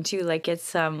freedom too. Like,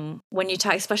 it's, when you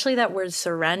talk, especially that word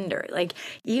surrender, like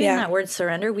even that word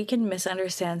surrender, we can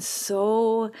misunderstand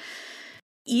so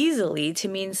easily to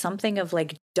mean something of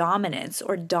like dominance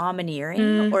or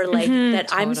domineering, or like that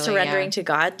totally, I'm surrendering to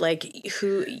God, like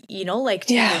who, like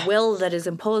to the will that is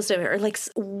imposed of it, or like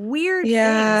weird things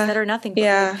that are nothing. But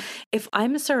like, if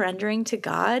I'm surrendering to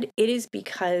God, it is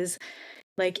because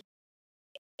like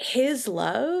his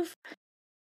love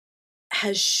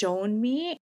has shown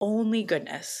me only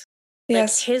goodness.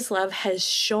 Yes. Like his love has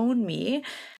shown me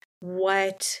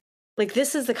what, like,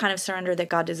 this is the kind of surrender that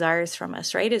God desires from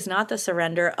us, right? Is not the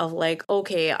surrender of like,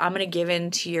 okay, I'm going to give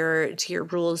in to your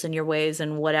rules and your ways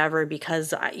and whatever, because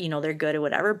they're good or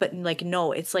whatever. But like,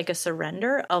 no, it's like a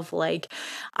surrender of like,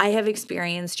 I have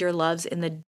experienced your love in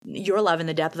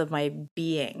the depth of my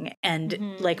being,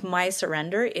 and like my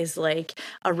surrender is like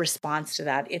a response to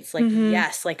that. It's like,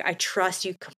 yes, like I trust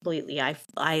you completely. I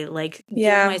like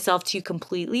give myself to you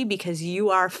completely because you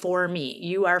are for me.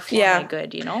 You are for my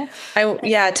good,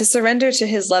 to surrender to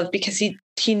his love, because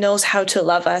he knows how to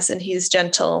love us, and he's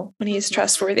gentle and he's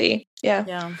trustworthy.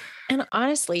 Yeah. And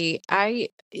honestly, I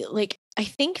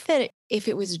think that if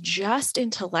it was just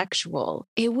intellectual,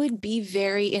 it would be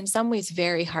in some ways,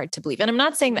 very hard to believe. And I'm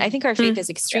not saying that I think our faith is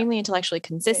extremely intellectually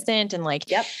consistent and like,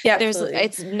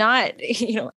 it's not,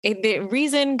 the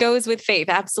reason goes with faith.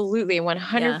 Absolutely.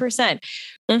 100%.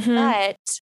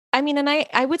 But I mean, and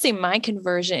I would say my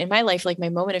conversion in my life, like my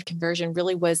moment of conversion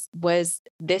really was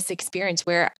this experience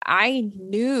where I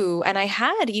knew, and I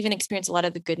had even experienced a lot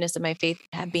of the goodness of my faith,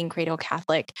 being cradle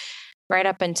Catholic, right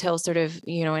up until sort of,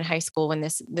 in high school when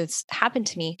this happened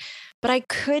to me. But I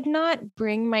could not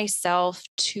bring myself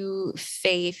to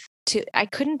faith. I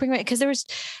couldn't bring because there's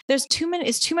too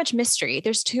much mystery.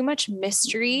 There's too much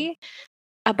mystery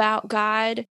about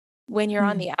God when you're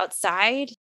on the outside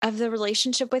of the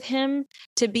relationship with him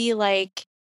to be like,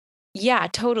 yeah,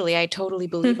 totally. I totally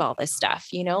believe all this stuff,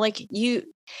 like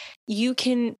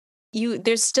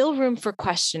there's still room for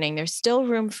questioning. There's still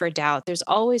room for doubt. There's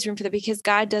always room for that, because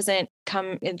God doesn't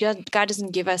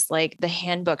give us like the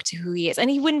handbook to who he is,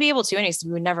 and he wouldn't be able to anyway, so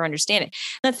we would never understand it.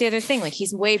 That's the other thing. Like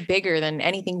he's way bigger than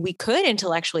anything we could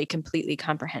intellectually completely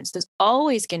comprehend. So there's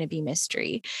always going to be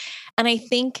mystery. And I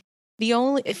think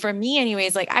for me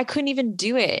anyways, like I couldn't even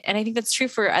do it. And I think that's true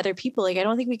for other people. Like, I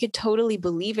don't think we could totally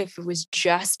believe if it was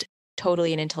just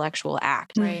totally an intellectual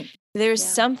act. Right. There's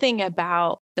something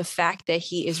about the fact that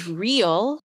he is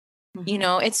real.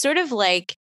 It's sort of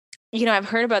like, I've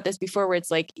heard about this before where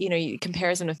it's like,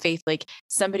 comparison with faith, like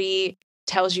somebody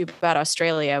tells you about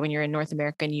Australia when you're in North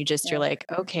America and you're like,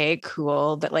 okay,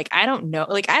 cool. But like, I don't know,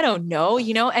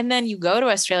 and then you go to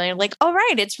Australia and like, oh,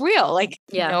 right, it's real. Like,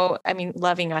 I mean,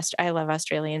 I love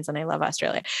Australians and I love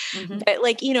Australia, but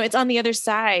like, it's on the other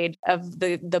side of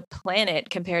the planet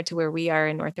compared to where we are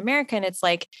in North America. And it's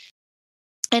like,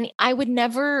 and I would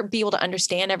never be able to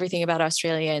understand everything about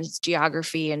Australia and its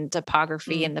geography and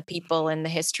topography and the people and the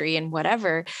history and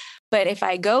whatever. But if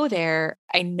I go there,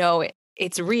 I know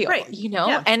it's real, right.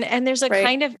 And there's a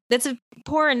kind of, that's a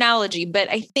poor analogy, but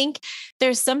I think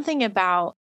there's something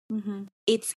about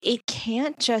it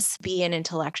can't just be an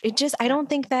intellectual. I don't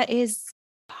think that is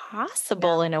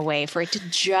possible in a way for it to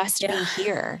just be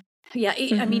here. Yeah.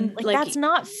 I mean, like that's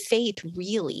not faith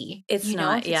really. It's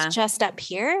not, it's just up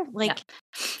here. Like,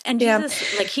 and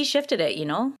Jesus, like he shifted it,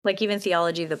 like even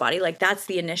theology of the body, like that's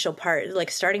the initial part,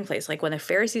 like starting place. Like when the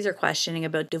Pharisees are questioning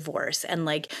about divorce and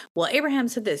like, well, Abraham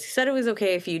said this, he said it was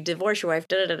okay if you divorce your wife,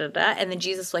 and then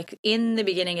Jesus, like in the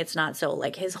beginning, it's not so.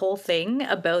 Like his whole thing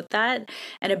about that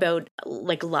and about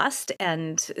like lust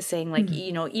and saying like,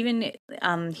 even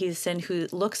he's sin who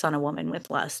looks on a woman with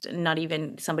lust, not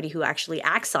even somebody who actually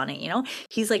acts on it.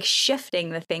 He's like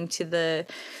shifting the thing to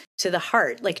the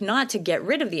heart, like not to get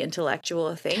rid of the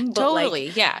intellectual thing, but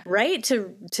totally, right,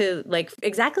 to like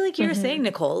exactly like you were saying,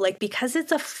 Nicole, like because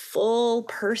it's a full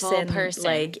person,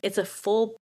 like it's a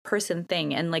full person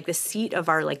thing, and like the seat of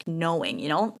our like knowing,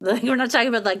 like we're not talking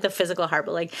about like the physical heart,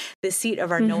 but like the seat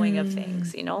of our knowing of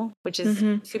things, which is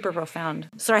super profound.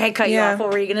 Sorry, I cut you off.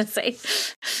 What were you gonna say?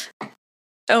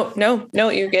 Oh, no,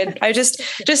 you're good. I just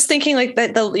thinking like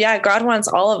that, God wants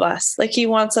all of us. Like he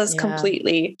wants us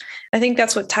completely. I think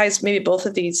that's what ties maybe both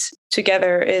of these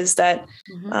together is that,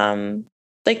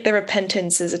 like the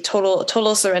repentance is a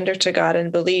total surrender to God,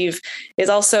 and believe is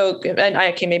also, and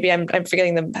maybe I'm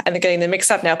getting them mixed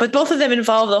up now, but both of them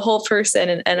involve the whole person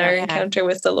and our encounter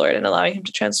with the Lord and allowing him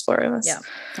to transform us. Yeah,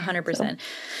 100%. So.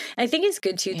 I think it's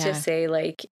good too to say,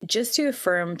 like, just to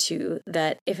affirm too,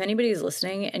 that if anybody's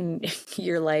listening and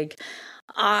you're like,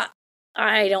 I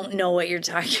don't know what you're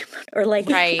talking about, or like,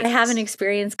 I haven't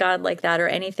experienced God like that or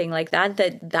anything like that,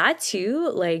 that too,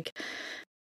 like,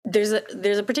 there's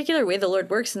a particular way the Lord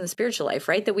works in the spiritual life,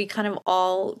 right? That we kind of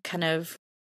all kind of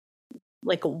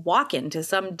like walk in to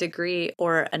some degree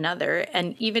or another.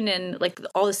 And even in like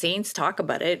all the saints talk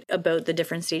about it, about the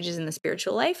different stages in the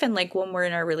spiritual life. And like when we're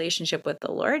in our relationship with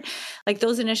the Lord, like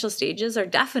those initial stages are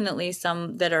definitely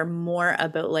some that are more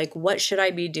about like, what should I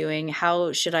be doing?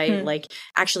 How should I like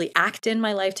actually act in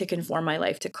my life to conform my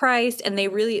life to Christ? And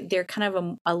they're kind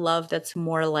of a love that's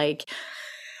more like,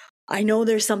 I know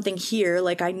there's something here.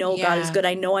 Like, I know God is good.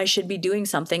 I know I should be doing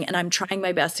something, and I'm trying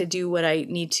my best to do what I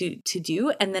need to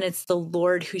do. And then it's the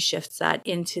Lord who shifts that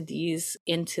into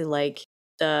like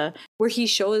where he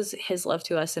shows his love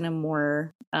to us in a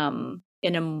more,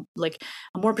 in a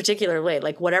more particular way,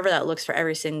 like whatever that looks for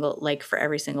every single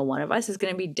one of us is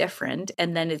going to be different.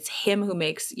 And then it's him who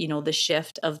makes, the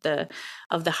shift of the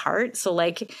heart. So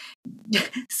like,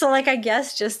 I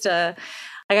guess just,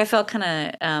 like I felt kind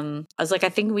of, I was like, I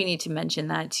think we need to mention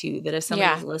that too, that if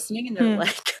somebody's listening and they're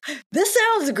like, this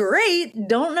sounds great,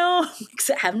 don't know,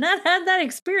 have not had that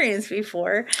experience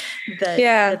before,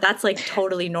 that's like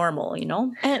totally normal,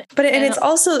 And it's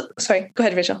also, sorry, go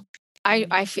ahead, Rachel.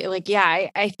 I feel like,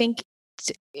 I think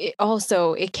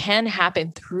it can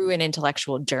happen through an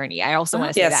intellectual journey. I also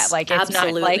want to say that, like, it's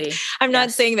absolutely. Not like, I'm not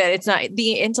saying that it's not,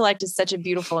 the intellect is such a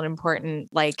beautiful and important,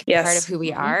 like, part of who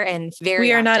we are. And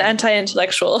we are not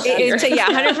anti-intellectual. 100%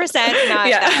 not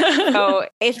that. So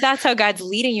if that's how God's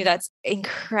leading you, that's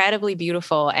incredibly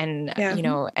beautiful and,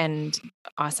 and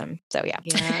awesome. So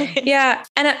yeah.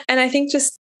 And I think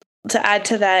just to add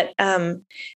to that,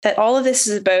 that all of this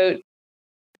is about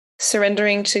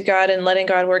surrendering to God and letting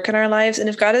God work in our lives. And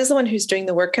if God is the one who's doing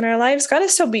the work in our lives, God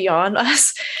is so beyond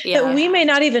us that we may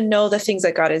not even know the things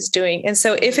that God is doing. And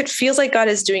so if it feels like God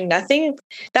is doing nothing,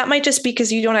 that might just be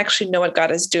because you don't actually know what God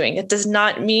is doing. It does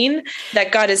not mean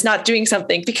that God is not doing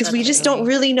something, because we just don't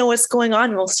really know what's going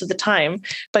on most of the time,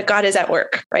 but God is at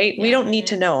work, right? We don't need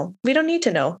to know. We don't need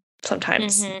to know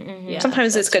sometimes.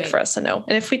 Sometimes it's good for us to know.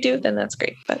 And if we do, then that's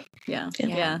great. But yeah.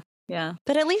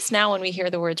 But at least now when we hear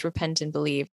the words repent and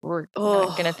believe, we're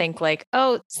not going to think like,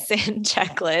 sin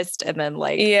checklist and then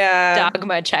like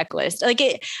dogma checklist. Like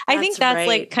I think that's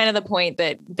like kind of the point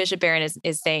that Bishop Barron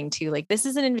is saying too. Like, this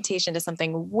is an invitation to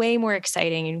something way more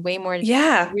exciting and way more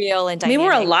real and dynamic. Way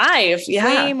more alive.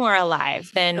 Way more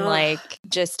alive than like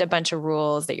just a bunch of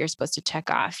rules that you're supposed to check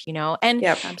off,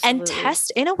 and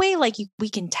test in a way, like we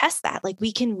can test that. Like,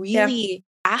 we can really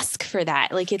ask for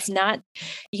that. Like, it's not,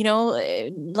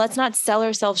 let's not sell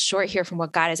ourselves short here from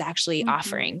what God is actually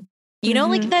offering.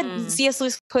 Like that C.S.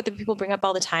 Lewis quote that people bring up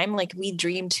all the time, like, we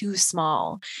dream too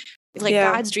small. Like,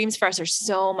 God's dreams for us are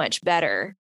so much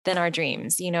better than our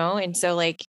dreams, And so,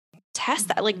 like, test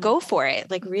that, like, go for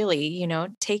it. Like, really,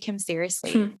 take him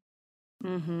seriously.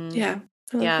 Yeah.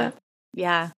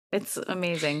 Yeah. It's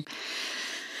amazing.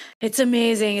 It's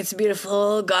amazing. It's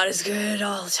beautiful. God is good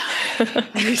all the time.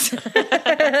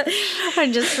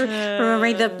 I'm just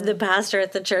remembering the pastor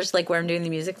at the church, like where I'm doing the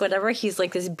music, whatever. He's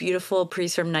like this beautiful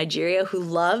priest from Nigeria who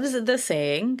loves the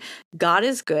saying, God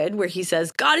is good, where he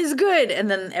says, God is good.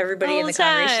 And then everybody in the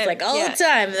congregation is like, all the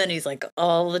time. And then he's like,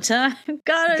 all the time.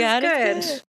 God is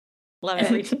good. Love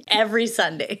it. Every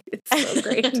Sunday. It's so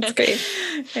great. It's great.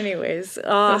 Anyways.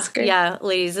 That's great. Yeah,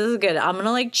 ladies, this is good. I'm going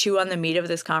to like chew on the meat of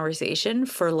this conversation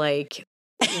for like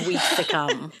weeks to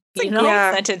come.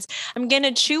 Sentence. I'm going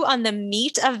to chew on the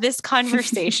meat of this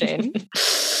conversation.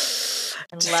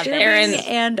 I love it. Erin,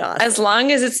 and Austin. As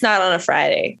long as it's not on a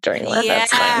Friday during Lent,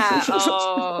 that's fine.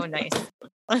 Oh, nice.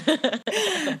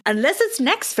 Unless it's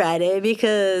next Friday,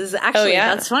 because actually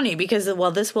that's funny because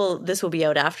this will be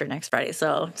out after next Friday.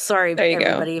 So sorry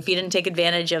everybody if you didn't take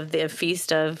advantage of the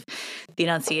feast of the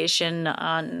Annunciation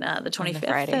on the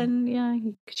 25th. Then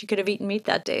you could have eaten meat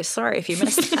that day. Sorry if you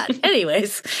missed that.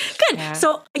 Anyways, good. Yeah.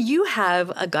 So you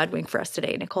have a God wink for us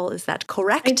today, Nicole. Is that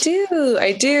correct? I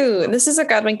do. This is a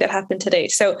God wink that happened today.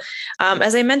 So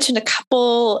as I mentioned a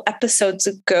couple episodes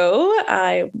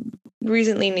ago,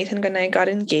 recently Nathan and I got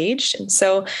engaged. And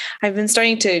so I've been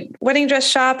starting to wedding dress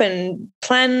shop and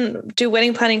do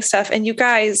wedding planning stuff. And you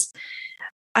guys,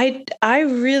 I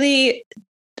really,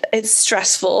 it's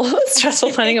stressful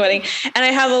planning a wedding. And I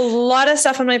have a lot of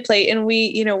stuff on my plate, and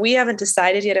we haven't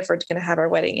decided yet if we're going to have our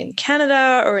wedding in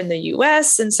Canada or in the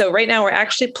US. And so right now we're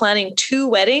actually planning 2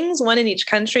 weddings, one in each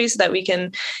country, so that we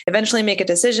can eventually make a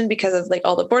decision because of like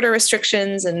all the border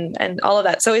restrictions and all of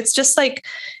that. So it's just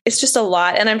a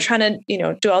lot. And I'm trying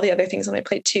to, do all the other things on my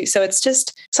plate too. So it's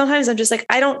just, sometimes I'm just like,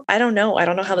 I don't know. I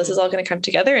don't know how this is all going to come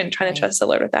together, and trying to trust the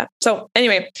Lord with that. So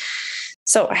anyway,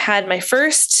 so I had my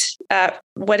first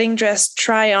wedding dress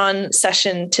try on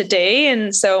session today.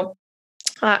 And so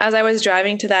as I was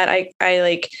driving to that, I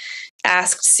like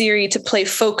asked Siri to play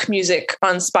folk music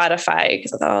on Spotify,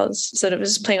 because I thought it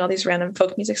was just playing all these random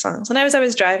folk music songs. And as I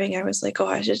was driving, I was like,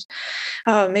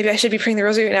 maybe I should be praying the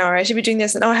rosary right now, or I should be doing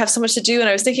this. And I have so much to do. And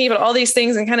I was thinking about all these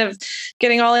things and kind of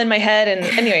getting all in my head. And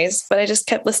anyways, but I just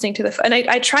kept listening to and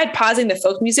I tried pausing the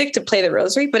folk music to play the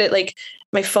rosary, but it like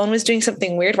my phone was doing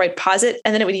something weird where I'd pause it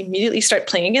and then it would immediately start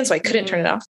playing again. So I couldn't turn it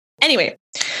off. Anyway,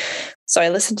 So I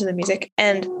listened to the music,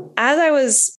 and as I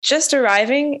was just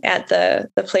arriving at the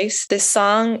place, this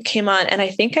song came on, and I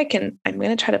think I'm going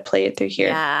to try to play it through here.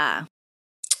 Yeah.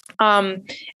 And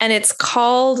it's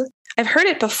called, I've heard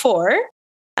it before,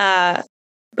 but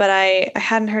I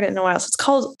hadn't heard it in a while. So it's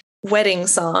called Wedding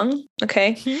Song.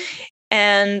 Okay. Mm-hmm.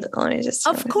 And let me just,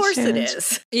 of course it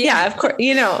is. Yeah, of course,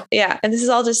 yeah. And this is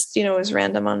all just, was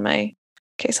random on my,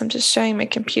 okay. So I'm just showing my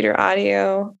computer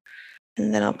audio,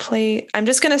 and then I'm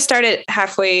just going to start it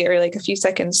halfway, or like a few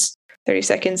seconds, 30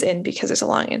 seconds in, because there's a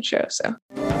long intro. So.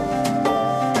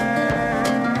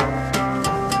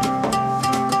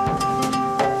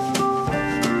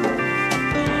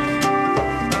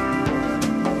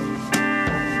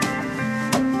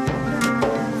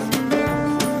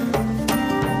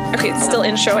 Okay, it's still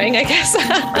introing, I guess.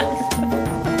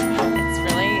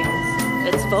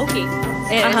 It's folky.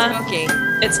 It is folky.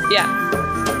 It's, yeah.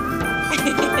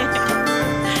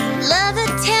 Lover,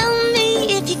 tell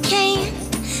me if you can,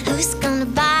 who's gonna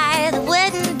buy the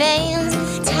wedding bands?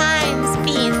 Times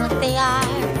being what they are,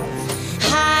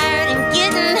 hard and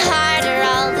getting harder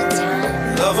all the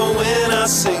time. Lover, when I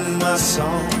sing my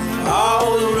song,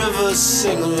 all the rivers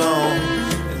sing along,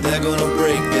 and they're gonna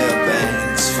break their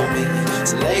banks for me,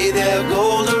 to lay their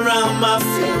gold around my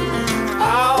feet.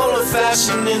 All the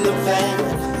fashion in the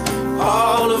pan,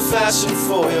 all the fashion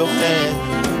for your hand.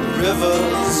 The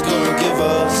river's gonna give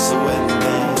us a wedding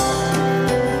band.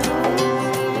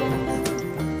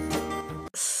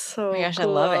 So oh my gosh,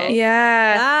 cool. I love it.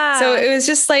 Yeah. So it was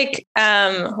just like, hold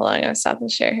on, I'm gonna stop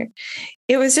and share here.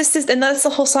 It was just this, and that's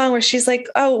the whole song where she's like,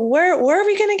 oh, where are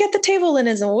we going to get the table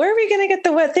linens, and where are we going to get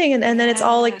the wet thing? And then it's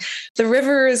all like, the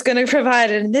river is going to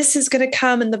provide it, and this is going to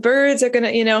come, and the birds are going to,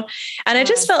 and I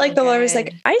just felt like the Lord was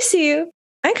like, I see you.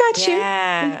 I got you.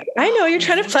 I know you're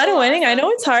trying to plan a wedding. I know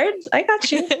it's hard. I got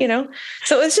you,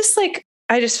 So it was just like,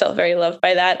 I just felt very loved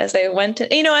by that as I went to,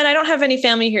 and I don't have any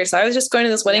family here. So I was just going to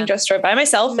this wedding dress store by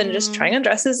myself and just trying on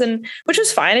dresses, and which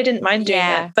was fine. I didn't mind doing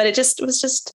that, but it was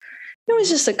just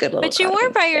a good little. But you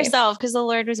weren't by yourself, because the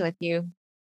Lord was with you.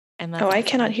 And I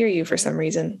cannot hear you for some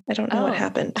reason. I don't know what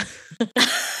happened.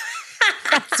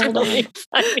 That's really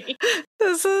funny.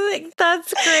 That's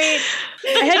great.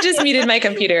 I had just muted my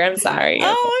computer. I'm sorry.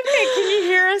 Oh, okay. Can you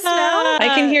hear us now? I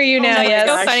can hear you now. Yes.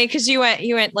 It's so funny because you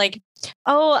went like,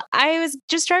 oh, I was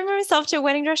just driving myself to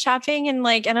wedding dress shopping, and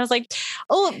I was like,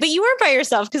 oh, but you weren't by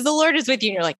yourself because the Lord is with you.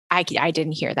 And you're like, I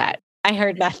didn't hear that. I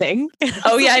heard nothing.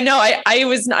 Oh yeah, no,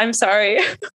 I'm sorry.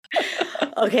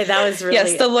 Okay, that was really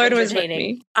yes. The Lord was with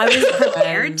me. I was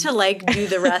prepared to do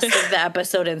the rest of the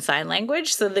episode in sign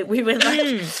language so that we would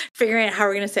figuring out how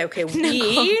we're going to say, okay,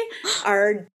 we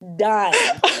are done.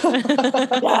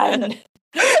 Done.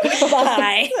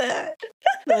 Bye.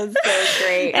 That's so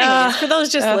great. Anyways, for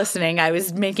those just listening, I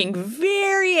was making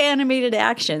very animated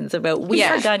actions about we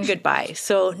are done, goodbye.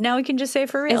 So now we can just say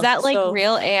for real. Is that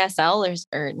real ASL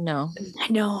or no?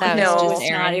 No,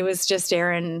 it's not. It was just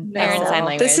Aaron. Aaron sign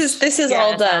language. This is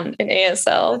all done in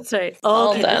ASL. That's right.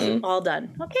 All done. All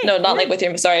done. Okay. No, not like with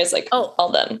your. Sorry, it's like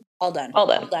all done. All done. All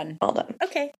done. All done. All done.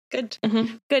 Okay. Good.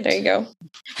 Mm-hmm. Good. There you go.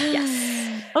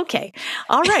 Yes. Okay.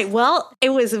 All right. Well, it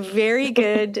was very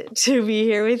good to be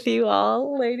here with you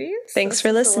all, ladies. Thanks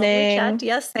for listening.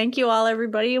 Yes. Thank you all,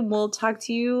 everybody. And we'll talk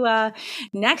to you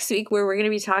next week, where we're going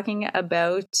to be talking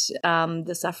about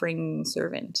the suffering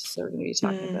servant. So we're going to be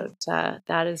talking about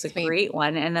that is a great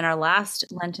one. And then our last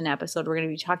Lenten episode, we're going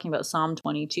to be talking about Psalm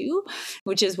 22,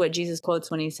 which is what Jesus quotes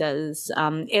when he says,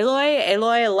 Eloi,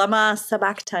 Eloi, lama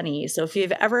sabachthani. So if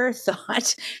you've ever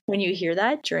thought when you hear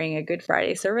that during a Good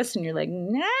Friday service and you're like,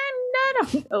 nah, I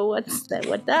don't know what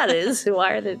that is.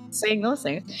 Why are they saying those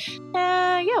things?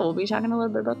 We'll be talking a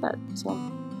little bit about that. So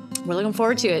we're looking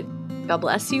forward to it. God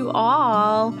bless you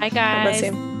all. Bye, guys. God bless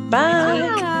you.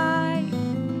 Bye. Bye.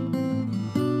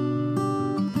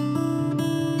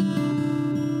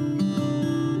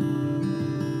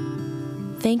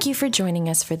 Thank you for joining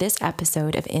us for this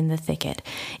episode of In the Thicket.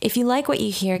 If you like what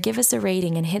you hear, give us a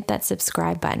rating and hit that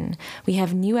subscribe button. We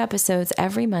have new episodes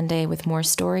every Monday with more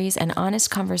stories and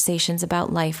honest conversations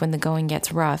about life when the going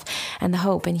gets rough, and the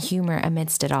hope and humor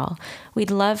amidst it all. We'd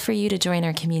love for you to join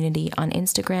our community on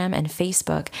Instagram and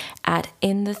Facebook at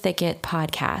In the Thicket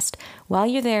Podcast. While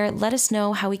you're there, let us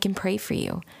know how we can pray for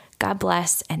you. God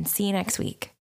bless, and see you next week.